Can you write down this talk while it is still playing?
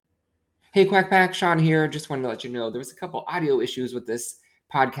Hey, Quack Pack, Sean here. Just wanted to let you know there was a couple audio issues with this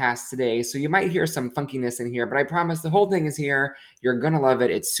podcast today, so you might hear some funkiness in here, but I promise the whole thing is here. You're gonna love it.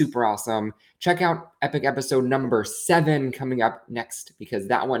 It's super awesome. Check out epic episode number 7 coming up next because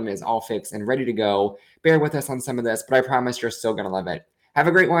that one is all fixed and ready to go. Bear with us on some of this, but I promise you're still gonna love it. Have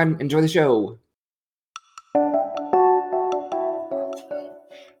a great one. Enjoy the show.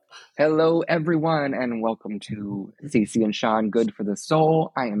 Hello, everyone, and welcome to Stacy and Sean Good for the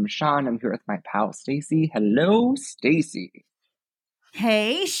Soul. I am Sean. I'm here with my pal Stacy. Hello, Stacy.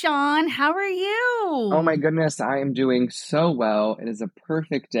 Hey, Sean, how are you? Oh my goodness, I am doing so well. It is a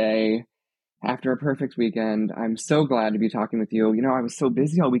perfect day after a perfect weekend. I'm so glad to be talking with you. You know, I was so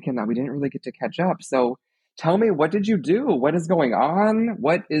busy all weekend that we didn't really get to catch up. So tell me, what did you do? What is going on?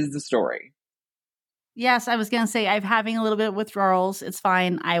 What is the story? Yes, I was going to say I'm having a little bit of withdrawals. It's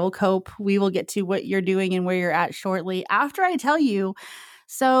fine. I will cope. We will get to what you're doing and where you're at shortly after I tell you.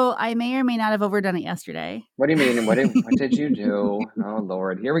 So I may or may not have overdone it yesterday. What do you mean? What did you do? Oh,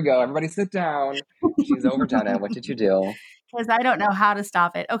 Lord. Here we go. Everybody sit down. She's overdone it. What did you do? Because I don't know how to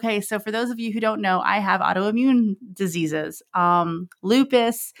stop it. Okay, so for those of you who don't know, I have autoimmune diseases,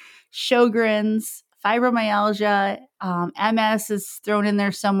 lupus, Sjogren's, fibromyalgia, MS is thrown in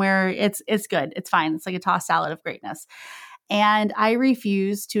there somewhere. It's good. It's fine. It's like a tossed salad of greatness. And I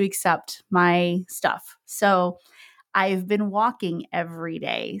refuse to accept my stuff. So I've been walking every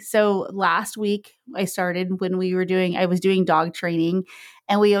day. So last week I started when I was doing dog training,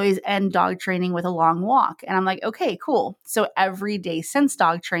 and we always end dog training with a long walk. And I'm like, okay, cool. So every day since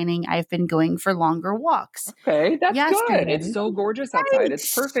dog training, I've been going for longer walks. Okay, that's good. Yesterday, It's so gorgeous outside.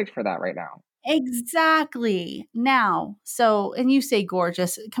 It's perfect for that right now. Exactly. Now, and you say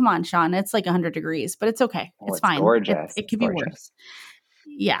gorgeous. Come on, Sean. It's like 100 degrees, but it's okay. Oh, It's it's fine. gorgeous. It could be gorgeous. worse.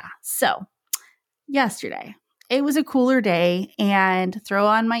 Yeah. So yesterday, it was a cooler day, and throw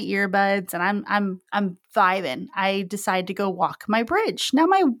on my earbuds, and I'm vibing. I decide to go walk my bridge. Now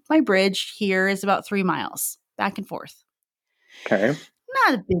my bridge here is about 3 miles back and forth. Okay.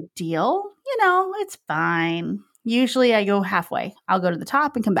 Not a big deal. It's fine. Usually I go halfway. I'll go to the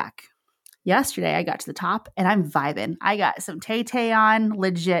top and come back. Yesterday I got to the top and I'm vibing. I got some Tay-Tay on,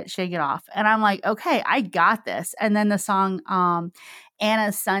 legit shake it off. And I'm like, okay, I got this. And then the song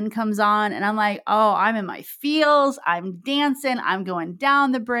Anna's Son comes on, and I'm like, oh, I'm in my feels. I'm dancing. I'm going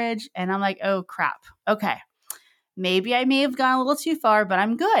down the bridge. And I'm like, oh crap. Okay. Maybe I may have gone a little too far, but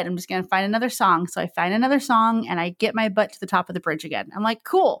I'm good. I'm just going to find another song. So I find another song and I get my butt to the top of the bridge again. I'm like,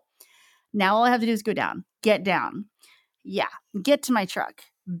 cool. Now all I have to do is go down, get down. Yeah. Get to my truck.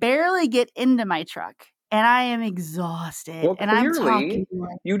 Barely get into my truck, and I am exhausted. Well, and clearly,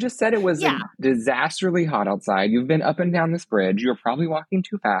 you just said it was disastrously hot outside. You've been up and down this bridge. You're probably walking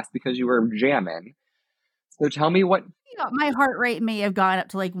too fast because you were jamming. So tell me what... my heart rate may have gone up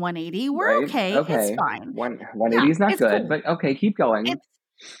to like 180. We're right? okay. It's fine. 180 is not good, cool. But okay, keep going.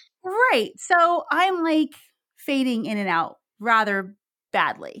 Right. So I'm like fading in and out rather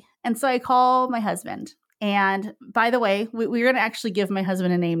badly. And so I call my husband. And by the way, we're going to actually give my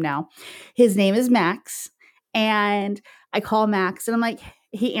husband a name now. His name is Max. And I call Max and I'm like,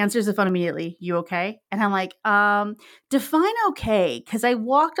 he answers the phone immediately. You okay? And I'm like, define okay. Cause I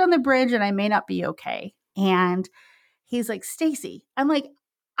walked on the bridge and I may not be okay. And he's like, Stacy. I'm like,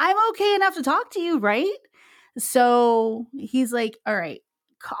 I'm okay enough to talk to you, right? So he's like, all right,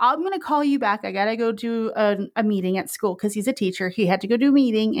 I'm going to call you back. I got to go to a meeting at school because he's a teacher. He had to go to a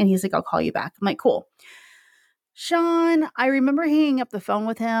meeting and he's like, I'll call you back. I'm like, cool. Sean, I remember hanging up the phone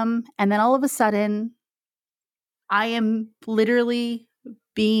with him. And then all of a sudden, I am literally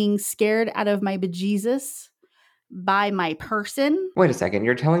being scared out of my bejesus by my person. Wait a second.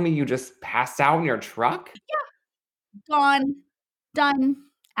 You're telling me you just passed out in your truck? Yeah. Gone. Done.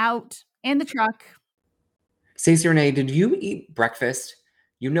 Out. In the truck. Stacey Renee, did you eat breakfast?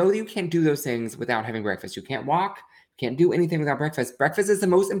 You know that you can't do those things without having breakfast. You can't walk. You can't do anything without breakfast. Breakfast is the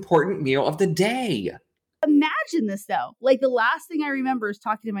most important meal of the day. Imagine this though. Like the last thing I remember is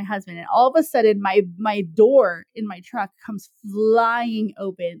talking to my husband, and all of a sudden my door in my truck comes flying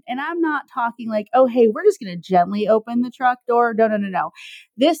open. And I'm not talking like, oh hey, we're just gonna gently open the truck door. No.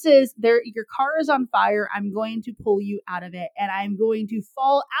 This is your car is on fire. I'm going to pull you out of it and I'm going to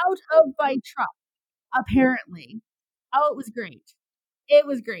fall out of my truck. Apparently. Oh, it was great. It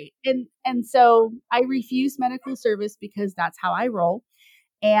was great. And so I refused medical service because that's how I roll.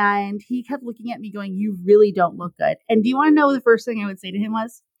 And he kept looking at me going, you really don't look good. And do you want to know the first thing I would say to him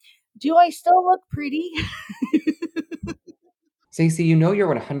was, do I still look pretty? Stacey, you know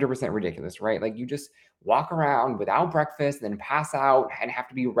you're 100% ridiculous, right? Like you just walk around without breakfast, then pass out and have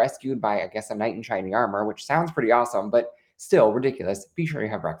to be rescued by, I guess, a knight in shining armor, which sounds pretty awesome, but still ridiculous. Be sure you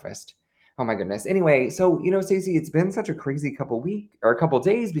have breakfast. Oh my goodness. Anyway, so Stacey, it's been such a crazy couple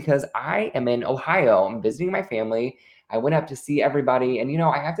days because I am in Ohio. I'm visiting my family. I went up to see everybody, and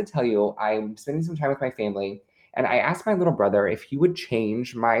I have to tell you, I'm spending some time with my family, and I asked my little brother if he would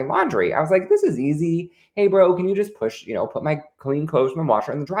change my laundry. I was like, "This is easy. Hey, bro, can you just put my clean clothes in the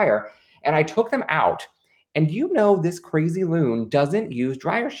washer and the dryer?" And I took them out, and this crazy loon doesn't use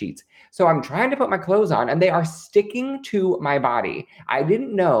dryer sheets. So I'm trying to put my clothes on, and they are sticking to my body. I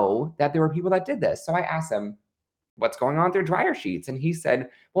didn't know that there were people that did this. So I asked him, what's going on with their dryer sheets? And he said,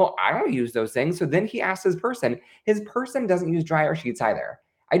 well, I don't use those things. So then he asked his person. His person doesn't use dryer sheets either.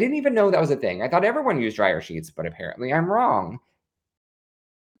 I didn't even know that was a thing. I thought everyone used dryer sheets, but apparently I'm wrong.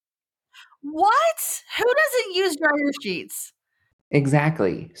 What? Who doesn't use dryer sheets?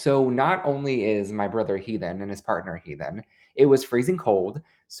 Exactly. So not only is my brother heathen and his partner heathen, it was freezing cold.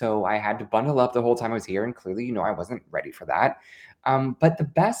 So I had to bundle up the whole time I was here. And clearly, I wasn't ready for that. But the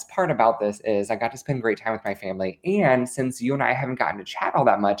best part about this is I got to spend great time with my family. And since you and I haven't gotten to chat all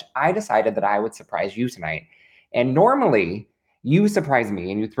that much, I decided that I would surprise you tonight. And normally, you surprise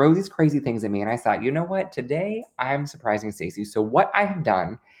me and you throw these crazy things at me. And I thought, you know what? Today, I'm surprising Stacey. So what I have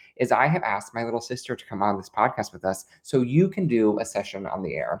done is I have asked my little sister to come on this podcast with us so you can do a session on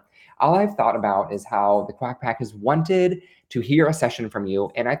the air. All I've thought about is how the Quack Pack has wanted to hear a session from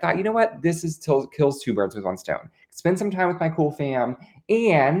you. And I thought, you know what? This is kills two birds with one stone. Spend some time with my cool fam,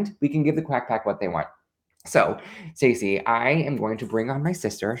 and we can give the Quack Pack what they want. So, Stacey, I am going to bring on my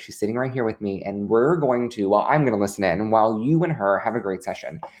sister. She's sitting right here with me, and I'm going to listen in while you and her have a great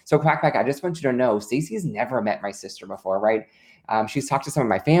session. So, Quackpack, I just want you to know, Stacey's never met my sister before, right? She's talked to some of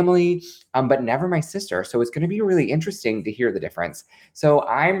my family, but never my sister. So, it's going to be really interesting to hear the difference. So,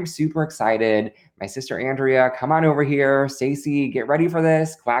 I'm super excited. My sister Andrea, come on over here. Stacey, get ready for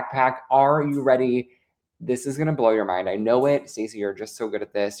this. Quackpack, are you ready? This is going to blow your mind. I know it. Stacey, you're just so good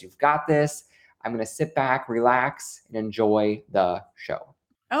at this. You've got this. I'm going to sit back, relax, and enjoy the show.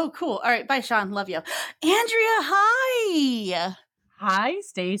 Oh, cool. All right. Bye, Sean. Love you. Andrea, hi. Hi,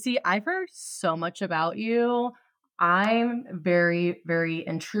 Stacy. I've heard so much about you. I'm very, very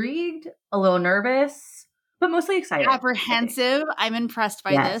intrigued, a little nervous, but mostly excited. Apprehensive. I'm impressed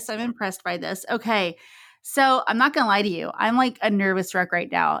by this. I'm impressed by this. Okay. So I'm not going to lie to you. I'm like a nervous wreck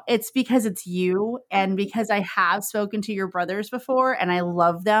right now. It's because it's you and because I have spoken to your brothers before and I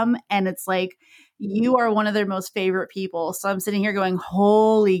love them. And it's like, you are one of their most favorite people. So I'm sitting here going,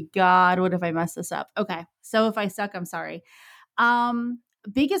 holy God, what if I mess this up? Okay. So if I suck, I'm sorry.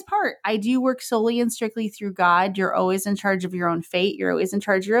 Biggest part, I do work solely and strictly through God. You're always in charge of your own fate. You're always in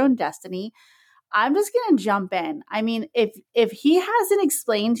charge of your own destiny. I'm just going to jump in. I mean, if he hasn't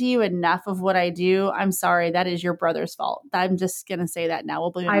explained to you enough of what I do, I'm sorry. That is your brother's fault. I'm just going to say that now.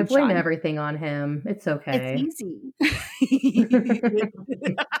 We'll blame it on blame Sean. everything on him. It's okay. It's easy.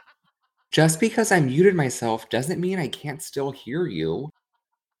 Just because I muted myself doesn't mean I can't still hear you.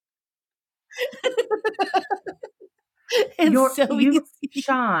 It's so easy.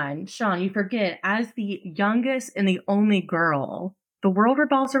 Sean, you forget, as the youngest and the only girl, the world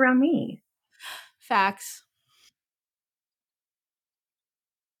revolves around me. Facts.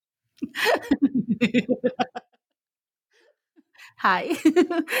 Hi.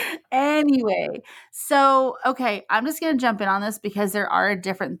 Anyway, so, okay, I'm just going to jump in on this because there are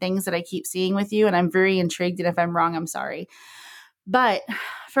different things that I keep seeing with you, and I'm very intrigued. And if I'm wrong, I'm sorry. But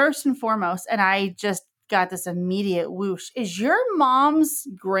first and foremost, and I just got this immediate whoosh, is your mom's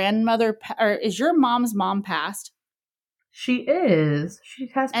grandmother, or is your mom's mom passed? She is. She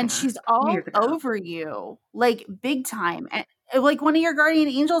has and passed she's all years ago. over you, like big time, and like one of your guardian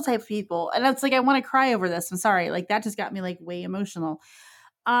angel type people. And it's like I want to cry over this. I'm sorry, like that just got me like way emotional.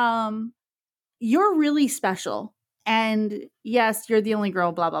 You're really special, and yes, you're the only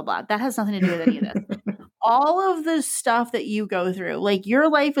girl. Blah blah blah. That has nothing to do with any of this. All of the stuff that you go through, like your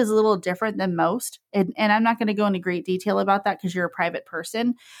life is a little different than most. And I'm not going to go into great detail about that because you're a private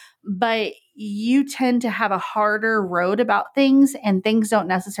person, but you tend to have a harder road about things and things don't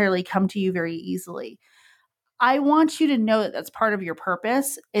necessarily come to you very easily. I want you to know that that's part of your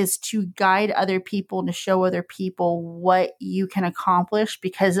purpose is to guide other people and to show other people what you can accomplish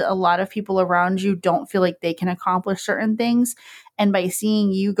because a lot of people around you don't feel like they can accomplish certain things. And by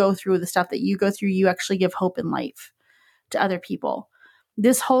seeing you go through the stuff that you go through, you actually give hope in life to other people.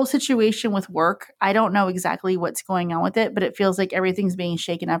 This whole situation with work, I don't know exactly what's going on with it, but it feels like everything's being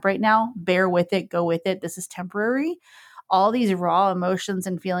shaken up right now. Bear with it, go with it. This is temporary. All these raw emotions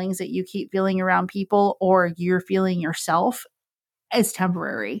and feelings that you keep feeling around people or you're feeling yourself is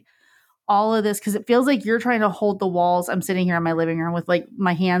temporary. All of this, because it feels like you're trying to hold the walls. I'm sitting here in my living room with like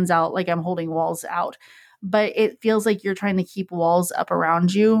my hands out, like I'm holding walls out. but it feels like you're trying to keep walls up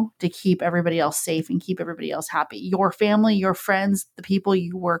around you to keep everybody else safe and keep everybody else happy. Your family, your friends, the people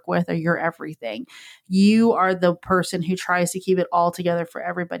you work with are your everything. You are the person who tries to keep it all together for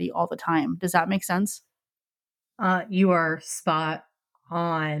everybody all the time. Does that make sense? You are spot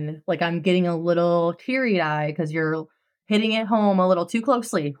on. Like, I'm getting a little teary-eyed because you're hitting it home a little too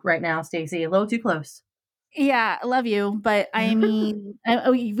closely right now, Stacy. A little too close. Yeah, I love you, but I mean,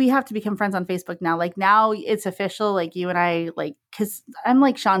 we have to become friends on Facebook now. Like now it's official. Like you and I, like, because I'm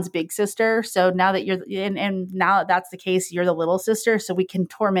like Sean's big sister. So now that you're, and now that that's the case, you're the little sister, so we can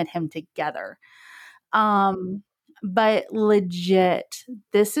torment him together. Um, but legit,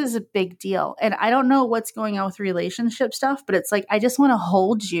 this is a big deal, and I don't know what's going on with relationship stuff, but it's like I just want to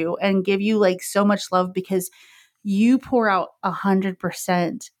hold you and give you like so much love because you pour out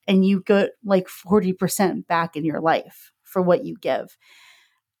 100% and you get like 40% back in your life for what you give.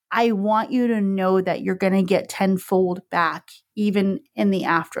 I want you to know that you're going to get tenfold back even in the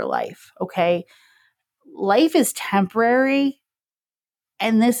afterlife. Okay. Life is temporary,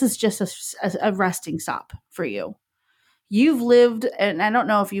 and this is just a resting stop for you. You've lived, and I don't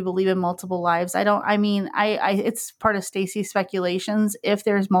know if you believe in multiple lives. I mean, it's part of Stacy's speculations. If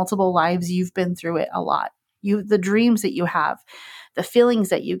there's multiple lives, you've been through it a lot. The dreams that you have, the feelings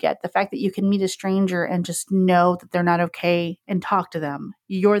that you get, the fact that you can meet a stranger and just know that they're not okay and talk to them.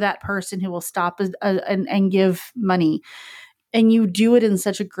 You're that person who will stop and give money. And you do it in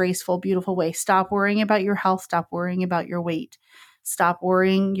such a graceful, beautiful way. Stop worrying about your health. Stop worrying about your weight. Stop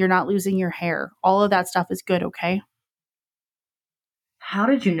worrying you're not losing your hair. All of that stuff is good, okay? How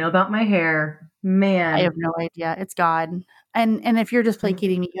did you know about my hair? I have Man. no idea. It's God. And if you're just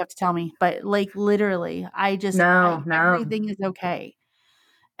placating me, you have to tell me. But like literally, No, no. everything is okay.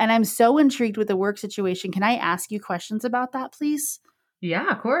 And I'm so intrigued with the work situation. Can I ask you questions about that, please?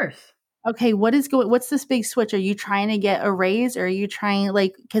 Yeah, of course. Okay, what's this big switch? Are you trying to get a raise, or are you trying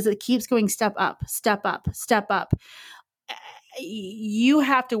like because it keeps going step up, step up, step up. You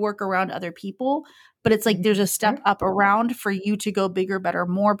have to work around other people, but it's like there's a step Mhm. up around for you to go bigger, better,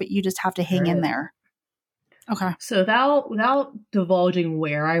 more, but you just have to hang There in is. there. Okay. So without divulging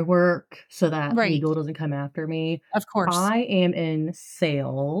where I work so that Right. legal doesn't come after me, Of course. I am in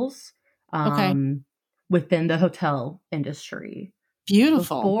sales Okay. um within the hotel industry.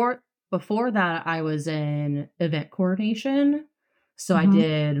 Beautiful. Before that I was in event coordination. So I Mhm.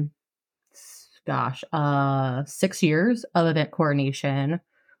 did 6 years of event coordination,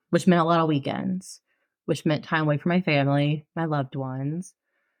 which meant a lot of weekends, which meant time away from my family, my loved ones.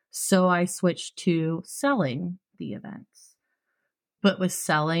 So I switched to selling the events. But with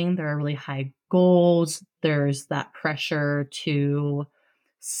selling, there are really high goals. There's that pressure to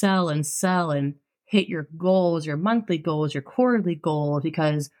sell and hit your goals, your monthly goals, your quarterly goals,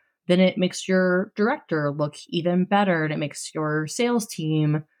 because then it makes your director look even better and it makes your sales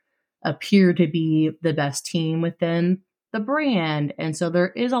team appear to be the best team within the brand. And so there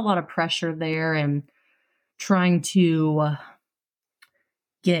is a lot of pressure there and trying to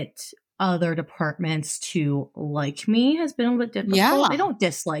get other departments to like me has been a little bit difficult. They Yeah. don't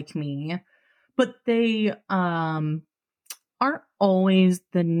dislike me, but they aren't always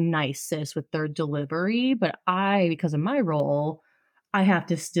the nicest with their delivery. But because of my role, I have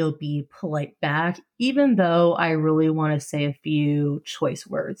to still be polite back, even though I really want to say a few choice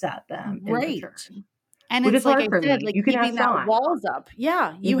words at them in Right. return, And which it's is like hard I for said, me. like You can keeping ask that Sean. walls up.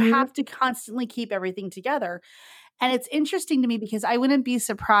 Yeah, you Hmm. have to constantly keep everything together. And it's interesting to me because I wouldn't be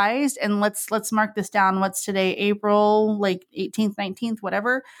surprised, and let's mark this down. What's today? April like 18th, 19th,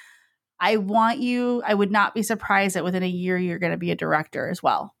 whatever. I would not be surprised that within a year you're going to be a director as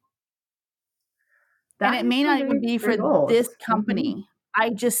well. And That it is may some not even be for great goals. this company. I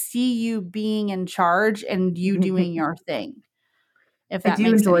just see you being in charge and you doing your thing, if I that do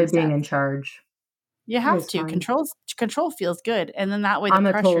makes any enjoy being in sense. charge. You It have is to. fun. Control feels good. And then that way the I'm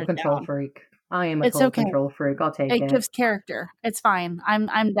a total pressure's control down. freak. I am a It's total okay. control freak. I'll take It it. gives character. It's fine.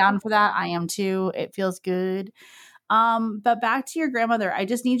 I'm down for that. I am too. It feels good. But back to your grandmother, I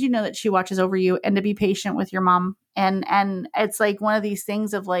just need you to know that she watches over you and to be patient with your mom. And it's like one of these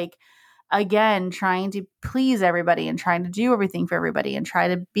things of like, again, trying to please everybody and trying to do everything for everybody and try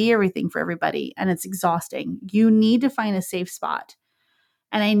to be everything for everybody. And it's exhausting. You need to find a safe spot.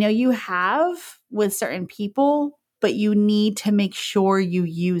 And I know you have with certain people, but you need to make sure you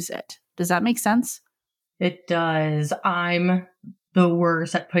use it. Does that make sense? It does. I'm the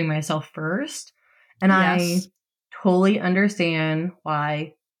worst at putting myself first. And I Yes. totally understand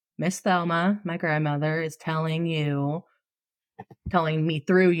why Miss Thelma, my grandmother, is telling me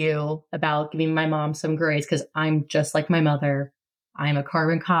through you about giving my mom some grace because I'm just like my mother. I'm a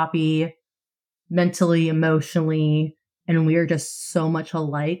carbon copy. mentally, emotionally, and we are just so much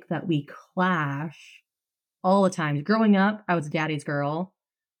alike that we clash all the time. Growing up, I was daddy's girl.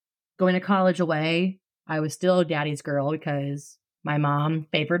 Going to college away, I was still daddy's girl because my mom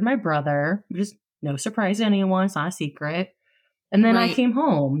favored my brother, which is no surprise to anyone. It's not a secret. And then I Right. came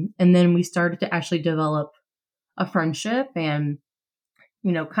home, and then we started to actually develop a friendship. And,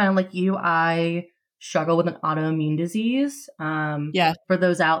 kind of like you, I struggle with an autoimmune disease. Yeah. For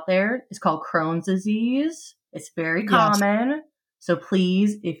those out there, it's called Crohn's disease. It's very Yes. common. So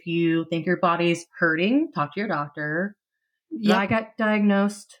please, if you think your body's hurting, talk to your doctor. But I Yep. got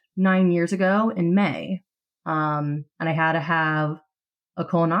diagnosed 9 years ago in May. And I had to have a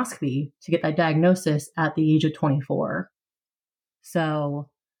colonoscopy to get that diagnosis at the age of 24.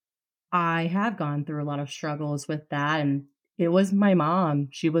 So I have gone through a lot of struggles with that. And it was my mom.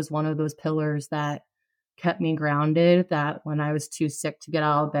 She was one of those pillars that kept me grounded, that when I was too sick to get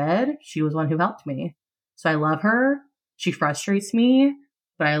out of bed, she was one who helped me. So I love her. She frustrates me,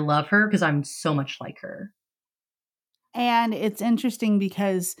 but I love her because I'm so much like her. And it's interesting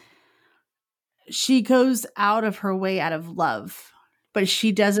because she goes out of her way out of love, but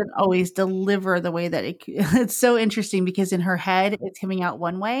she doesn't always deliver the way that it's so interesting because in her head it's coming out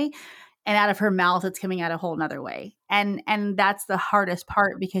one way and out of her mouth it's coming out a whole nother way. And that's the hardest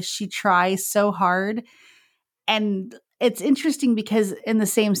part because she tries so hard. And it's interesting because in the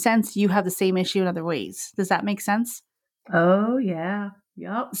same sense you have the same issue in other ways. Does that make sense? Oh, yeah.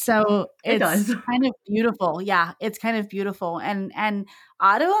 Yep. So It it's does. kind of beautiful. Yeah, it's kind of beautiful. And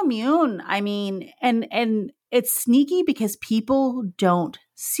autoimmune, I mean, and it's sneaky because people don't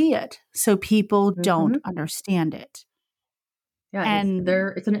see it. So people don't Hmm. understand it. Yeah, And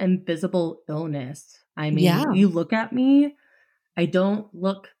it's an invisible illness. I yeah, mean, you look at me, I don't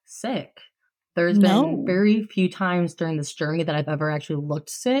look sick. There's been no. very few times during this journey that I've ever actually looked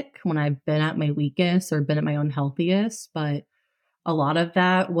sick when I've been at my weakest or been at my own healthiest, but a lot of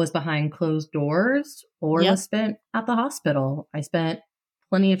that was behind closed doors or Yep. was spent at the hospital. I spent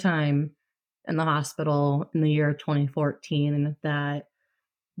plenty of time in the hospital in the year of 2014, and that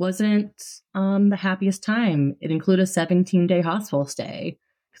wasn't the happiest time. It included a 17-day hospital stay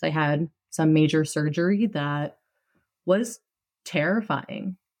because I had some major surgery that was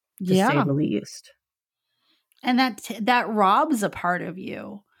terrifying, to say Yeah. the least. And that robs a part of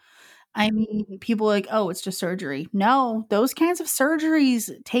you. I mean, people are like, "Oh, it's just surgery." No, those kinds of surgeries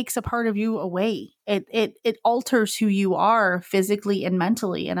takes a part of you away. It alters who you are physically and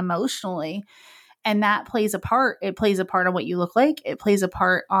mentally and emotionally, and that plays a part. It plays a part on what you look like. It plays a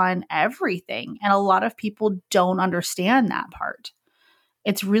part on everything, and a lot of people don't understand that part.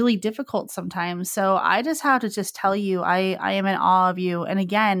 It's really difficult sometimes. So I just have to just tell you, I am in awe of you. And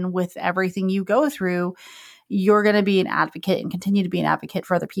again, with everything you go through, you're going to be an advocate and continue to be an advocate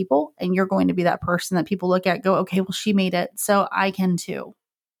for other people. And you're going to be that person that people look at, go, okay, well, she made it. So I can too.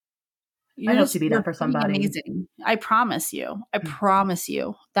 I hope to be You're that for pretty somebody. amazing. I promise you. I promise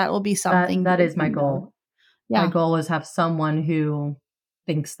you that will be That something that that is my you know. goal. My Yeah. goal is have someone who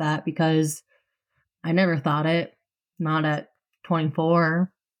thinks that, because I never thought it. Not at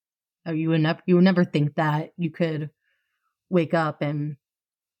 24. You would never think that you could wake up and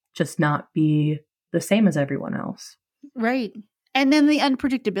just not be the same as everyone else. Right. And then the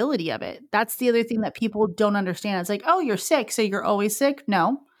unpredictability of it. That's the other thing that people don't understand. It's like, oh, you're sick, so you're always sick.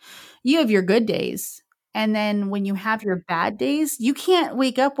 No, you have your good days. And then when you have your bad days, you can't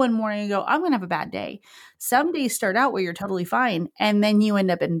wake up one morning and go, I'm going to have a bad day. Some days start out where you're totally fine. And then you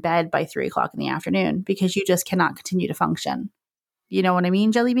end up in bed by 3 o'clock in the afternoon because you just cannot continue to function. You know what I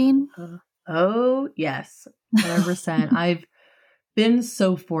mean, Jelly Bean? Oh, yes. 100%. I've been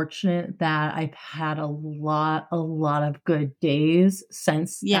so fortunate that I've had a lot of good days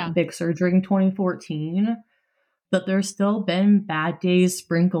since Yeah. that big surgery in 2014, but there's still been bad days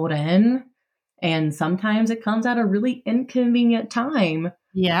sprinkled in. And sometimes it comes at a really inconvenient time. And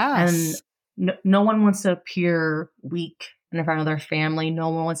Yes. no one wants to appear weak in front of their family. No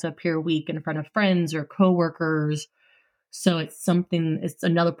one wants to appear weak in front of friends or coworkers. So it's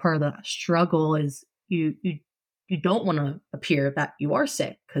another part of the struggle is you don't want to appear that you are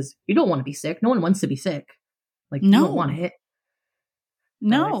sick because you don't want to be sick. No one wants to be sick. Like, you don't want No, it. So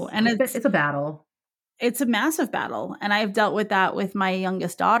no. And it's a battle. it's a massive battle. And I've dealt with that with my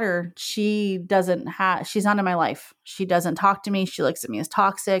youngest daughter. She's not in my life. She doesn't talk to me. She looks at me as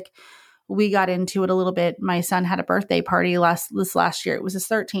toxic. We got into it a little bit. My son had a birthday party this last year. It was his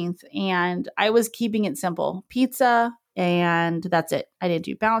 13th. And I was keeping it simple. Pizza, and that's it. I didn't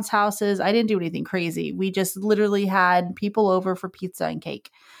do bounce houses. I didn't do anything crazy. We just literally had people over for pizza and cake.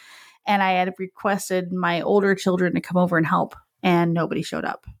 And I had requested my older children to come over and help, and nobody showed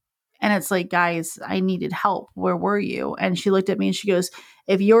up. And it's like, guys, I needed help. Where were you? And she looked at me and she goes,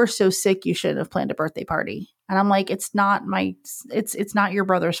 if you're so sick, you shouldn't have planned a birthday party. And I'm like, it's not your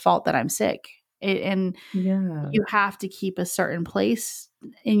brother's fault that I'm sick. And Yeah. you have to keep a certain place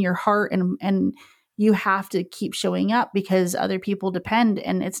in your heart, and you have to keep showing up because other people depend.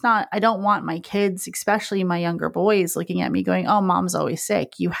 And it's not, I don't want my kids, especially my younger boys, looking at me going, oh, mom's always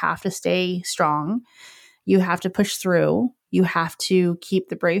sick. You have to stay strong. You have to push through. You have to keep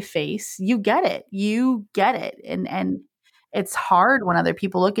the brave face. You get it. You get it. And it's hard when other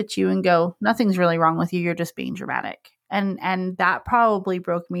people look at you and go, nothing's really wrong with you. You're just being dramatic. And that probably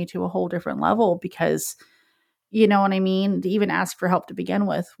broke me to a whole different level because, you know what I mean? To even ask for help to begin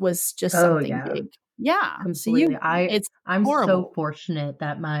with was just Oh something yeah. big. Yeah. So Completely. it's I'm so horrible. fortunate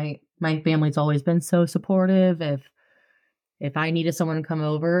that my family's always been so supportive. If I needed someone to come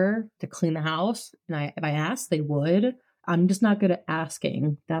over to clean the house and if I asked, they would. I'm just not good at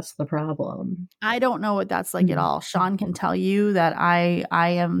asking. That's the problem. I don't know what that's like at all. Sean can tell you that I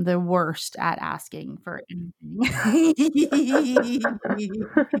am the worst at asking for anything.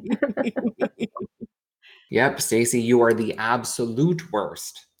 Yep, Stacy, you are the absolute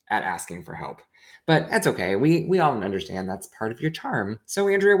worst at asking for help. But that's okay. We all understand that's part of your charm. So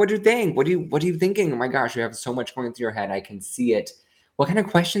Andrea, what do you think? What are you thinking? Oh my gosh, you have so much going through your head. I can see it. What kind of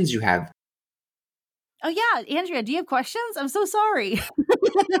questions do you have? Oh yeah, Andrea, do you have questions? I'm so sorry.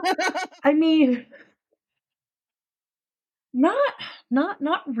 I mean, not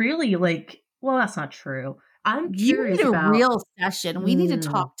not really like, well, that's not true. I'm You curious need a about real session. We need to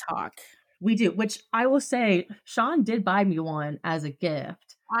mm, talk. we do, which I will say Sean did buy me one as a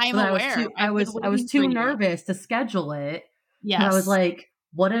gift. I'm But aware. I've been I was waiting for too you. nervous to schedule it because I was Yes. like,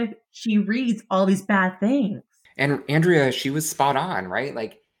 what if she reads all these bad things? And Andrea, she was spot on, right?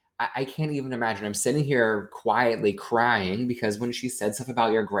 Like, I can't even imagine. I'm sitting here quietly crying because when she said stuff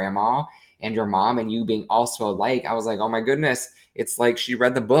about your grandma and your mom and you being also alike, I was like, oh my goodness, it's like she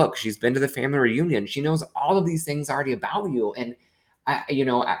read the book. She's been to the family reunion. She knows all of these things already about you. And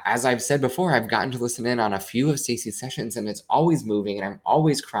as I've said before, I've gotten to listen in on a few of Stacey's sessions, and it's always moving, and I'm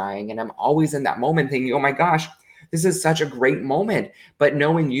always crying, and I'm always in that moment thinking, oh my gosh, this is such a great moment. But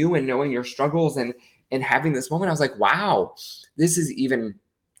knowing you and knowing your struggles and having this moment, I was like, wow, this is even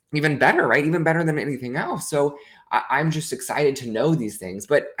better, right? Even better than anything else. So I'm just excited to know these things.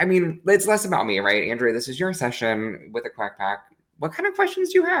 But I mean, it's less about me, right? Andrea, this is your session with the Quack Pack. What kind of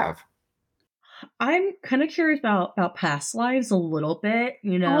questions do you have? I'm kind of curious about past lives a little bit.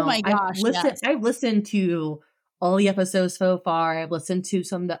 You Oh know, my gosh, yes. I've listened to all the episodes so far. I've listened to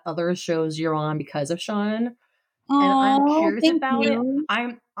some of the other shows you're on because of Sean, and I'm Oh, curious thank about it. you.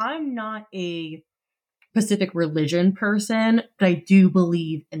 I'm not a specific religion person, but I do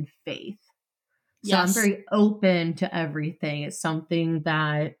believe in faith. So I'm Yes. very open to everything. It's something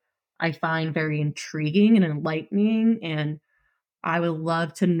that I find very intriguing and enlightening, and I would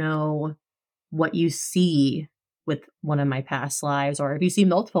love to know what you see with one of my past lives, or if you see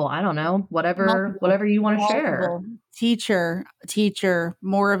multiple, I don't know, Multiple, whatever you want to share. multiple. Teacher,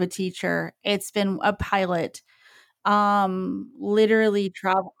 more of a teacher. It's been a pilot. Literally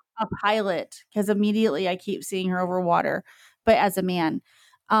travel a pilot because immediately I keep seeing her over water, but as a man.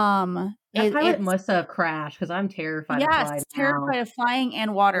 That pilot It's must have crashed because I'm terrified of yes, flying now. terrified of flying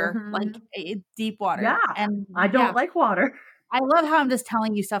and water, like Hmm. deep Yeah, water. And I yeah, don't like water. I love how I'm just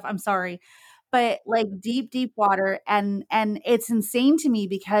telling you stuff. I'm sorry. But like deep water and it's insane to me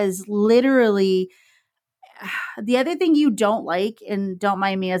because literally the other thing you don't like, and don't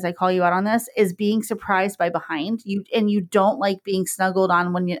mind me as I call you out on this, is being surprised by behind you, and you don't like being snuggled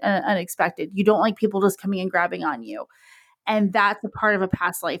on when you unexpected. You don't like people just coming and grabbing on you, and that's a part of a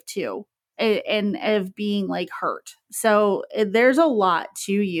past life too, and of being like hurt. So there's a lot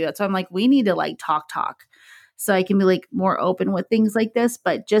to you. That's why I'm like, we need to like talk, so I can be like more open with things like this.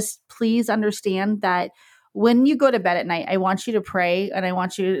 But just please understand that when you go to bed at night, I want you to pray, and I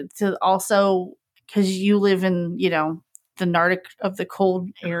want you to also, because you live in, the Nordic of the cold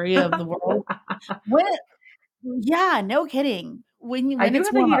area of the world. When, yeah, no kidding. I When do it's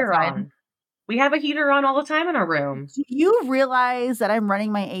have a warm heater outside, on. We have a heater on all the time in our room. do you realize that I'm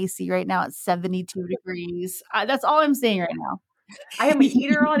running my AC right now at 72 degrees? That's all I'm saying right now. I have my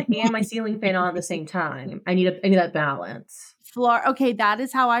heater on and my ceiling fan on at the same time. I need that balance. Okay, that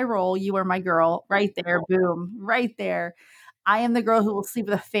is how I roll. You are my girl right there. Boom, right there. I am the girl who will sleep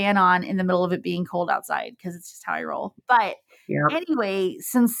with a fan on in the middle of it being cold outside because it's just how I roll. But Yep. anyway,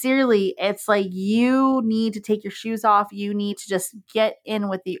 sincerely, it's like you need to take your shoes off. You need to just get in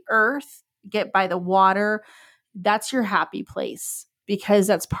with the earth, get by the water. That's your happy place. because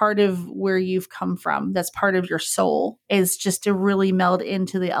that's part of where you've come from. That's part of your soul, is just to really meld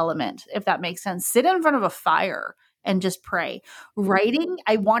into the element, if that makes sense. Sit in front of a fire and just pray. Writing,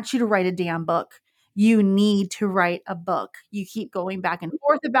 I want you to write a damn book. You need to write a book. You keep going back and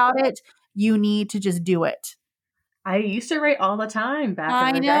forth about it. You need to just do it. I used to write all the time back in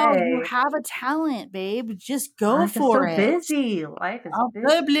I the know you day. have a talent, babe. Just go Life is for so it. busy. Life is Oh, busy.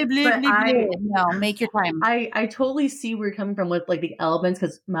 blah, blah, blah, But blah, blah. No, make your time. I totally see where you're coming from with like the elements,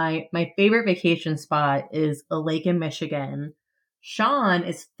 because my favorite vacation spot is a lake in Michigan. Sean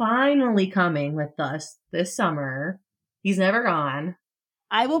is finally coming with us this summer. He's never gone.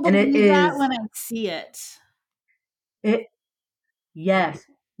 I will And it believe that is when I see it. it yes,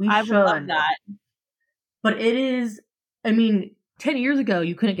 we I would love should. that. But it is, I mean, 10 years ago,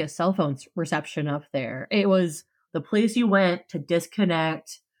 you couldn't get cell phone reception up there. It was the place you went to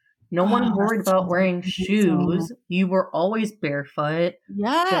disconnect. No one Oh, worried that about sounds wearing amazing. shoes. You were always barefoot.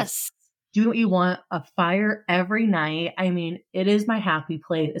 Just Yes. do what you want. A fire every night. I mean, it is my happy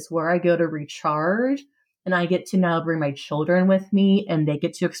place. It's where I go to recharge. And I get to now bring my children with me and they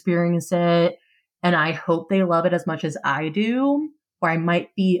get to experience it. And I hope they love it as much as I do, or I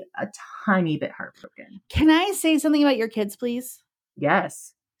might be a tiny bit heartbroken. Can I say something about your kids, please?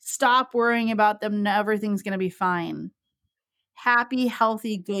 Yes. Stop worrying about them. Everything's going to be fine. Happy,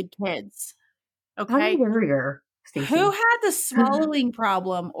 healthy, good kids. I'm a Okay. worrier, Who Stacy. had the swallowing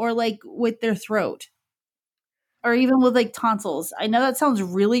problem, or like with their throat, or even with like tonsils? I know that sounds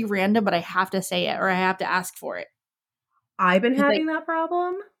really random, but I have to say it, or I have to ask for it. I've been 'Cause, like, having that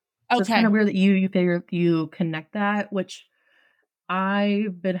problem. So it's kind okay. of weird that you figure you connect that, which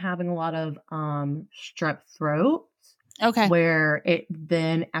I've been having a lot of strep throat, Okay. where it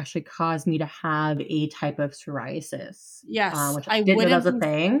then actually caused me to have a type of psoriasis, Yes. which I I didn't know that wouldn't was a be.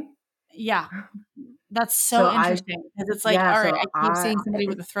 thing. Yeah. That's So so I interesting because it's like, all right, so I keep seeing somebody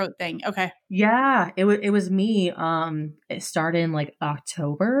with a throat thing. Okay. yeah, it was me. It started in like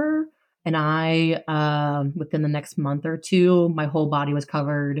October, and I within the next month or two, my whole body was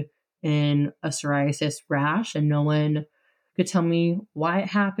covered in a psoriasis rash, and no one could tell me why it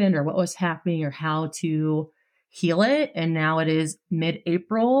happened or what was happening or how to heal it. And now it is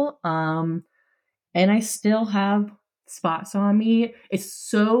mid-April, and I still have spots on me. It's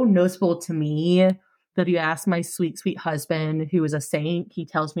so noticeable to me that you ask my sweet, sweet husband, who is a saint, he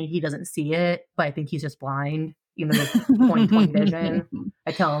tells me he doesn't see it, but I think he's just blind, even though he has 20/20 vision.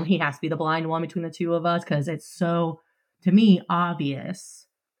 I tell him he has to be the blind one between the two of us because it's so, to me, obvious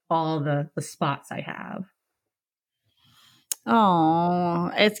all the spots I have.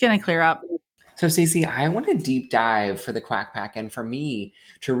 Oh, it's going to clear up. So, Stacey, I want to deep dive for the Quack Pack and for me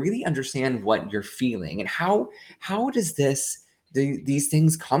to really understand what you're feeling and how does these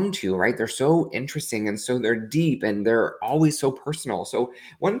things come to you, right? They're so interesting and so they're deep and they're always so personal. So,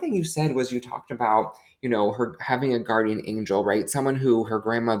 one thing you said was you talked about, her having a guardian angel, right? Someone who her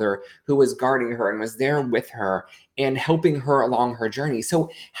grandmother who was guarding her and was there with her and helping her along her journey.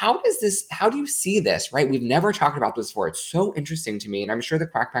 So, how do you see this, right? We've never talked about this before. It's so interesting to me, and I'm sure the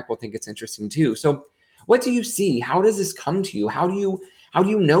Quack Pack will think it's interesting too. So, what do you see? How does this come to you? How do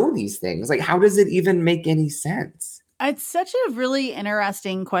you know these things? Like, how does it even make any sense? It's such a really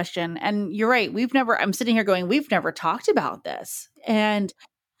interesting question. And you're right. I'm sitting here going, we've never talked about this. And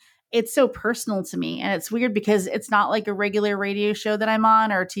it's so personal to me. And it's weird because it's not like a regular radio show that I'm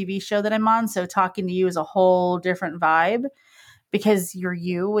on or a TV show that I'm on. So talking to you is a whole different vibe because you're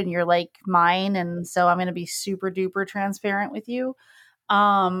you and you're like mine. And so I'm going to be super duper transparent with you.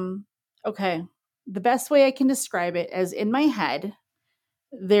 Um, okay. The best way I can describe it is in my head,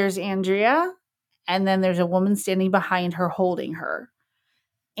 there's Andrea, and then there's a woman standing behind her holding her.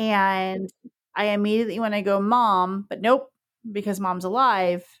 And I immediately want to go, Mom, but nope, because Mom's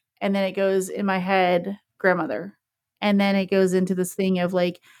alive. And then it goes in my head, grandmother. And then it goes into this thing of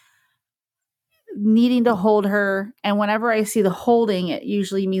like needing to hold her. And whenever I see the holding, it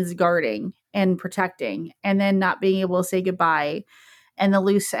usually means guarding and protecting, and then not being able to say goodbye. And the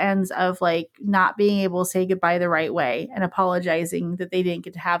loose ends of like not being able to say goodbye the right way and apologizing that they didn't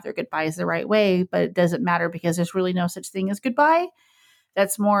get to have their goodbyes the right way, but it doesn't matter because there's really no such thing as goodbye.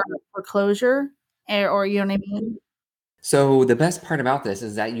 That's more for closure, or you know what I mean? So the best part about this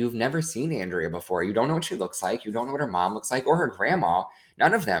is that you've never seen Andrea before. You don't know what she looks like. You don't know what her mom looks like or her grandma.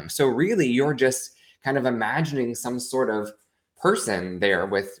 None of them. So really, you're just kind of imagining some sort of person there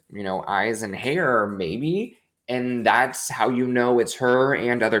with, eyes and hair, maybe. And that's how you know it's her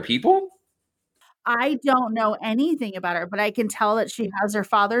and other people. I don't know anything about her, but I can tell that she has her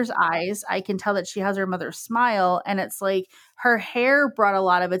father's eyes. I can tell that she has her mother's smile. And it's like her hair brought a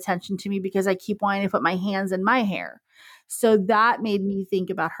lot of attention to me because I keep wanting to put my hands in my hair. So that made me think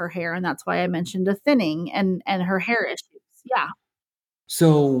about her hair. And that's why I mentioned a thinning and her hair issues. Yeah.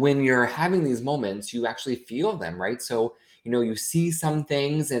 So when you're having these moments, you actually feel them, right? So, you see some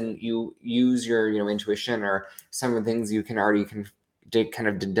things and you use your, intuition, or some of the things you can already kind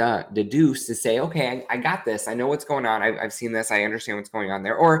of deduce to say, okay, I got this. I know what's going on. I've seen this. I understand what's going on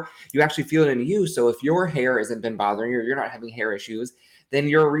there. Or you actually feel it in you. So if your hair hasn't been bothering you, or you're not having hair issues, then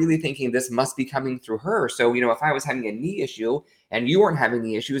you're really thinking this must be coming through her. So, if I was having a knee issue and you weren't having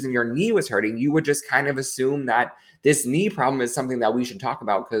the issues and your knee was hurting, you would just kind of assume that this knee problem is something that we should talk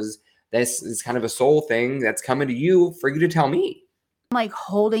about, because this is kind of a soul thing that's coming to you for you to tell me. Like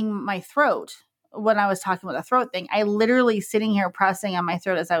holding my throat when I was talking about the throat thing. I literally sitting here pressing on my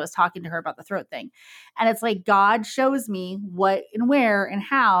throat as I was talking to her about the throat thing. And it's like God shows me what and where and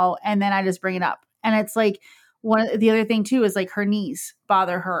how, and then I just bring it up. And it's like the other thing too is like her knees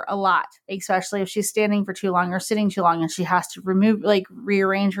bother her a lot, especially if she's standing for too long or sitting too long and she has to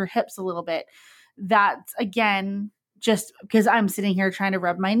rearrange her hips a little bit. That's again just because I'm sitting here trying to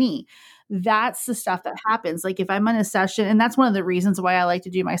rub my knee. That's the stuff that happens. Like if I'm in a session, and that's one of the reasons why I like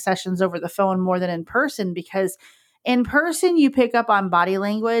to do my sessions over the phone more than in person, because in person you pick up on body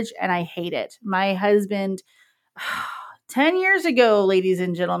language and I hate it. My husband, 10 years ago, ladies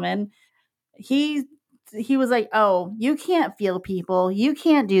and gentlemen, he was like, "Oh, you can't feel people. You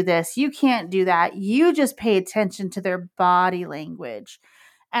can't do this. You can't do that. You just pay attention to their body language."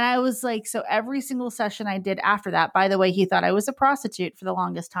 And I was like, so every single session I did after that, by the way, he thought I was a prostitute for the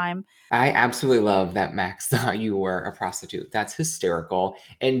longest time. I absolutely love that Max thought you were a prostitute. That's hysterical,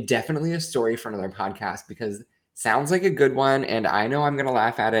 and definitely a story for another podcast, because sounds like a good one. And I know I'm going to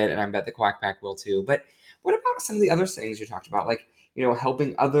laugh at it, and I bet the Quack Pack will too. But what about some of the other things you talked about? Like,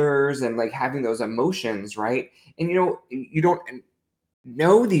 helping others and like having those emotions, right? And, you don't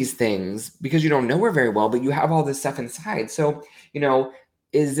know these things because you don't know her very well, but you have all this stuff inside. So,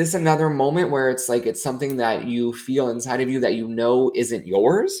 is this another moment where it's like it's something that you feel inside of you that isn't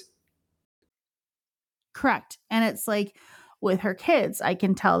yours? Correct. And it's like with her kids, I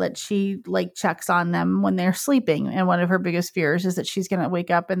can tell that she like checks on them when they're sleeping. And one of her biggest fears is that she's going to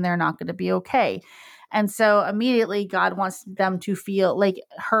wake up and they're not going to be okay. And so immediately God wants them to feel like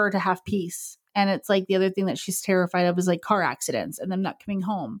her to have peace. And it's like the other thing that she's terrified of is like car accidents and them not coming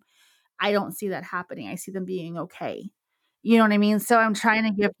home. I don't see that happening. I see them being okay. You know what I mean? So I'm trying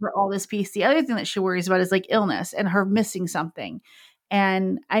to give her all this peace. The other thing that she worries about is like illness and her missing something.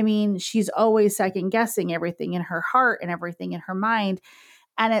 And I mean, she's always second guessing everything in her heart and everything in her mind.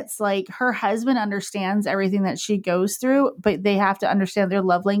 And it's like her husband understands everything that she goes through, but they have to understand their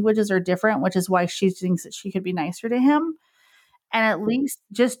love languages are different, which is why she thinks that she could be nicer to him. And at least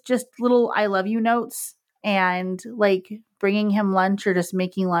just little I love you notes and like bringing him lunch or just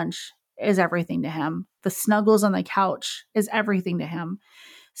making lunch is everything to him. The snuggles on the couch is everything to him.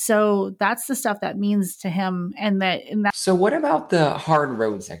 So that's the stuff that means to him. And that So what about the hard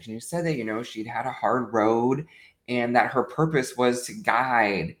road section? You said that, she'd had a hard road and that her purpose was to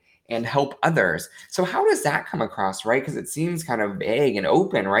guide and help others. So how does that come across, right? Because it seems kind of vague and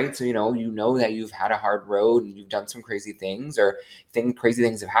open, right? So, you know that you've had a hard road and you've done some crazy things, or crazy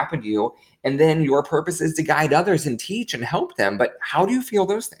things have happened to you. And then your purpose is to guide others and teach and help them. But how do you feel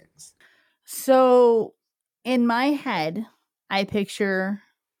those things? so in my head, I picture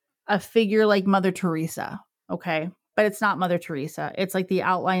a figure like Mother Teresa. Okay. But it's not Mother Teresa. It's like the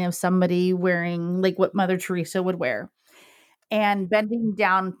outline of somebody wearing like what Mother Teresa would wear and bending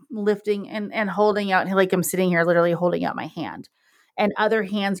down, lifting and holding out. Like I'm sitting here literally holding out my hand and other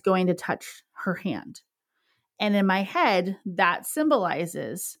hands going to touch her hand. And in my head, that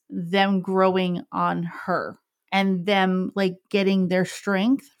symbolizes them growing on her and them like getting their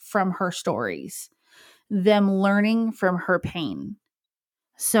strength from her stories, them learning from her pain.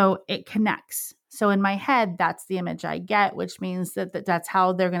 So it connects. So in my head, that's the image I get, which means that's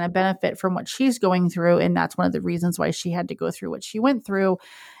how they're going to benefit from what she's going through. And that's one of the reasons why she had to go through what she went through.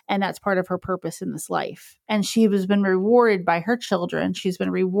 And that's part of her purpose in this life. And she has been rewarded by her children. She's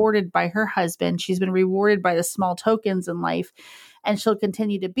been rewarded by her husband. She's been rewarded by the small tokens in life. And she'll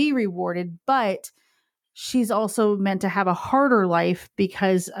continue to be rewarded. But she's also meant to have a harder life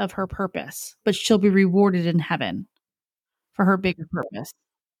because of her purpose. But she'll be rewarded in heaven for her bigger purpose.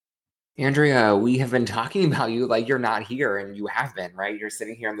 Andrea, we have been talking about you like you're not here, and you have been, right? You're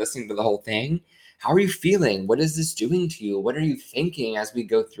sitting here and listening to the whole thing. How are you feeling? What is this doing to you? What are you thinking as we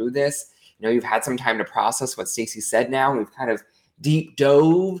go through this? You've had some time to process what Stacy said now. We've kind of deep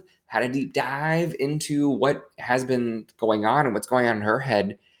dove, had a deep dive into what has been going on and what's going on in her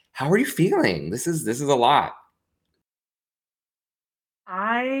head. How are you feeling? This is a lot.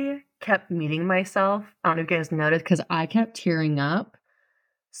 I kept meeting myself. I don't know if you guys noticed because I kept tearing up.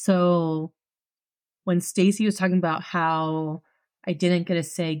 So when Stacy was talking about how I didn't get to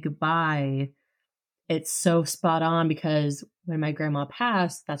say goodbye, it's so spot on because when my grandma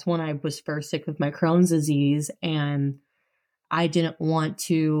passed, that's when I was first sick with my Crohn's disease, and I didn't want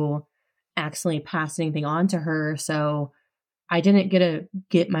to accidentally pass anything on to her. So I didn't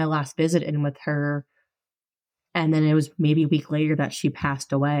get my last visit in with her. And then it was maybe a week later that she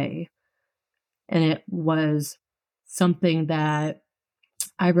passed away. And it was something that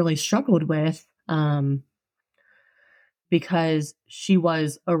I really struggled with because she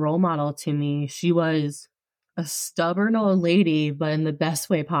was a role model to me. She was a stubborn old lady, but in the best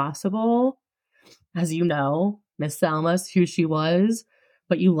way possible. As you know, Miss Selma's who she was,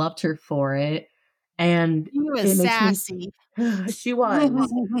 but you loved her for it. And She was it makes me sassy. she was.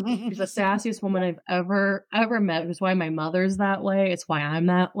 She's the sassiest woman I've ever met. It's why my mother's that way. It's why I'm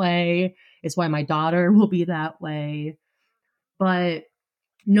that way. It's why my daughter will be that way. But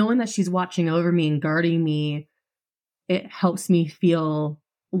knowing that she's watching over me and guarding me, it helps me feel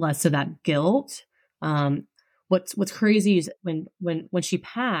less of that guilt. Um, what's crazy is when she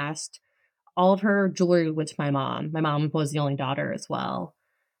passed, all of her jewelry went to my mom. My mom was the only daughter as well.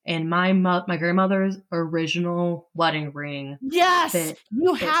 And my grandmother's original wedding ring Yes, fit.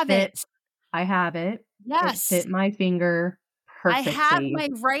 you It have fit. it. I have it. It Yes. fit my finger I have perfectly. my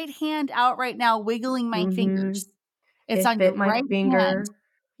right hand out right now, wiggling my hmm fingers. It's It on your fit my right hand. finger.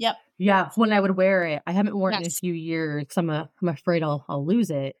 Yep. Yeah, when I would wear it. I haven't worn it in a Yes. few years because I'm afraid I'll lose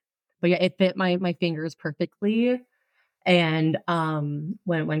it. But yeah, it fit my fingers perfectly. And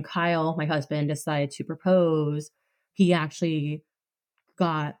when Kyle, my husband, decided to propose, he actually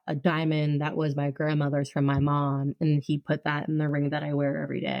got a diamond that was my grandmother's from my mom, and he put that in the ring that I wear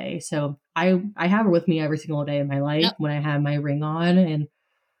every day. So I have her with me every single day of my life Yep. when I have my ring on, and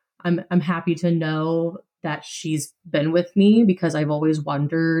I'm happy to know that she's been with me because I've always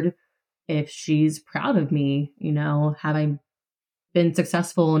wondered if she's proud of me, have I been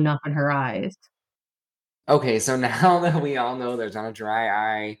successful enough in her eyes? Okay, so now that we all know there's not a dry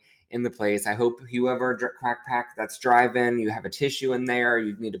eye in the place, I hope whoever crack pack that's driving, you have a tissue in there.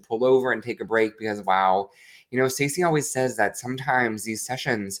 You need to pull over and take a break because wow, Stacey always says that sometimes these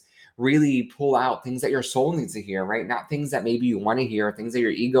sessions really pull out things that your soul needs to hear, right? Not things that maybe you want to hear, things that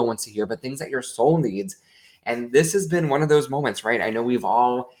your ego wants to hear, but things that your soul needs. And this has been one of those moments, right? I know we've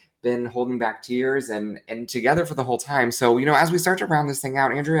all been holding back tears and together for the whole time. So, as we start to round this thing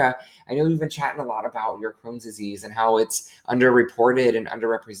out, Andrea, I know you've been chatting a lot about your Crohn's disease and how it's underreported and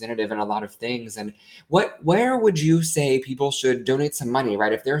underrepresented in a lot of things. And where would you say people should donate some money,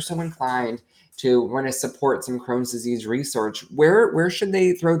 right? If they're so inclined to want to support some Crohn's disease research, where should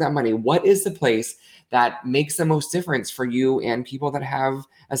they throw that money? What is the place that makes the most difference for you and people that have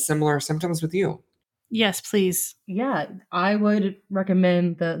a similar symptoms with you? Yes, please. Yeah, I would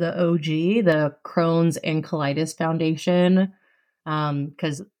recommend the OG, the Crohn's and Colitis Foundation,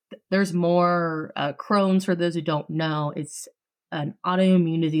 because there's more. Crohn's, for those who don't know, it's an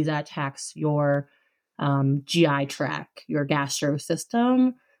autoimmune disease that attacks your GI tract, your gastro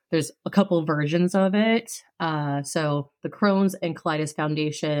system. There's a couple versions of it. So the Crohn's and Colitis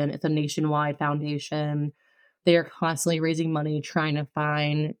Foundation, it's a nationwide foundation. They are constantly raising money trying to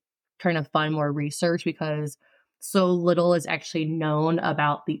fund more research because so little is actually known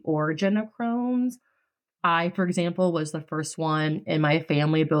about the origin of Crohn's. I, for example, was the first one in my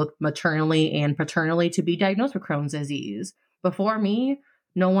family, both maternally and paternally, to be diagnosed with Crohn's disease. Before me,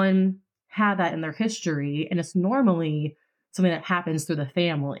 no one had that in their history, and it's normally something that happens through the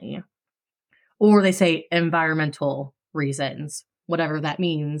family. Or they say environmental reasons, whatever that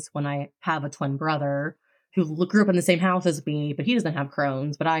means. When I have a twin brother who grew up in the same house as me, but he doesn't have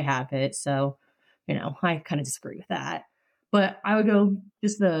Crohn's, but I have it. So, I kind of disagree with that. But I would go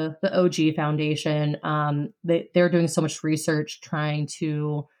just the OG Foundation. They're doing so much research trying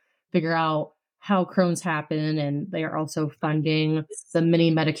to figure out how Crohn's happen, and they are also funding the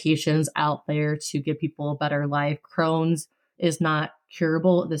many medications out there to give people a better life. Crohn's is not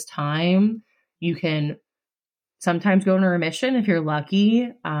curable at this time. You can sometimes go into remission if you're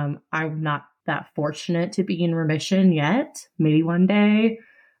lucky. I'm not that fortunate to be in remission yet. Maybe one day.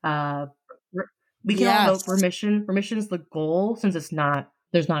 Uh, we can all hope Yes. remission is the goal since there's not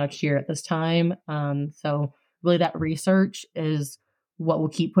a cure at this time. So really that research is what will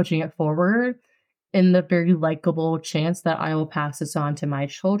keep pushing it forward. In the very likable chance that I will pass this on to my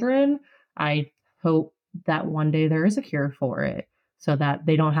children, I hope that one day there is a cure for it. so that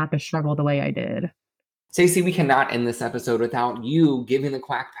they don't have to struggle the way I did. Stacy, we cannot end this episode without you giving the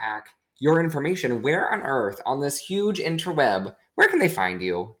Quack Pack your information. Where on earth, on this huge interweb, where can they find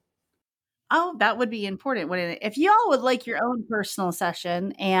you? Oh, that would be important, wouldn't it? If y'all would like your own personal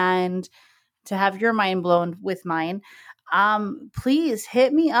session and to have your mind blown with mine, please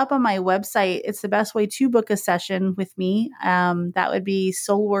hit me up on my website. It's the best way to book a session with me. That would be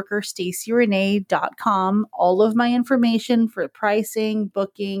soulworkerstacyrenee.com. All of my information for pricing,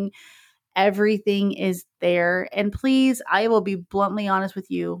 booking, everything is there. And please, I will be bluntly honest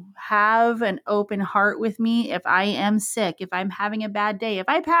with you. Have an open heart with me. If I am sick, if I'm having a bad day, if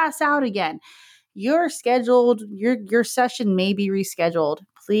I pass out again, your session may be rescheduled.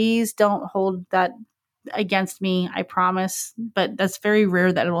 Please don't hold that against me, I promise. But that's very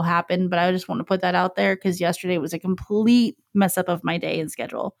rare that it will happen. But I just want to put that out there because yesterday was a complete mess up of my day and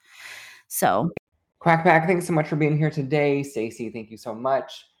schedule. So Quack Pack, thanks so much for being here today. Stacy, thank you so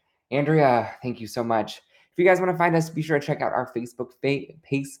much. Andrea, thank you so much. If you guys want to find us, be sure to check out our Facebook page.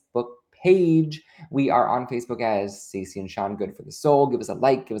 We are on Facebook as Stacy and Sean Good for the Soul. Give us a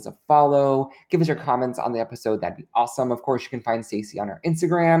like, give us a follow, give us your comments on the episode. That'd be awesome. Of course, you can find Stacy on our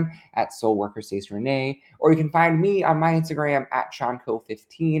Instagram at soulworkerstacyrenee, or you can find me on my Instagram at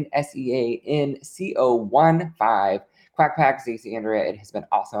SeanCo15, SeanCo15. Quack Pack, Stacy, Andrea, it has been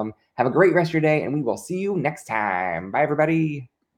awesome. Have a great rest of your day, and we will see you next time. Bye, everybody.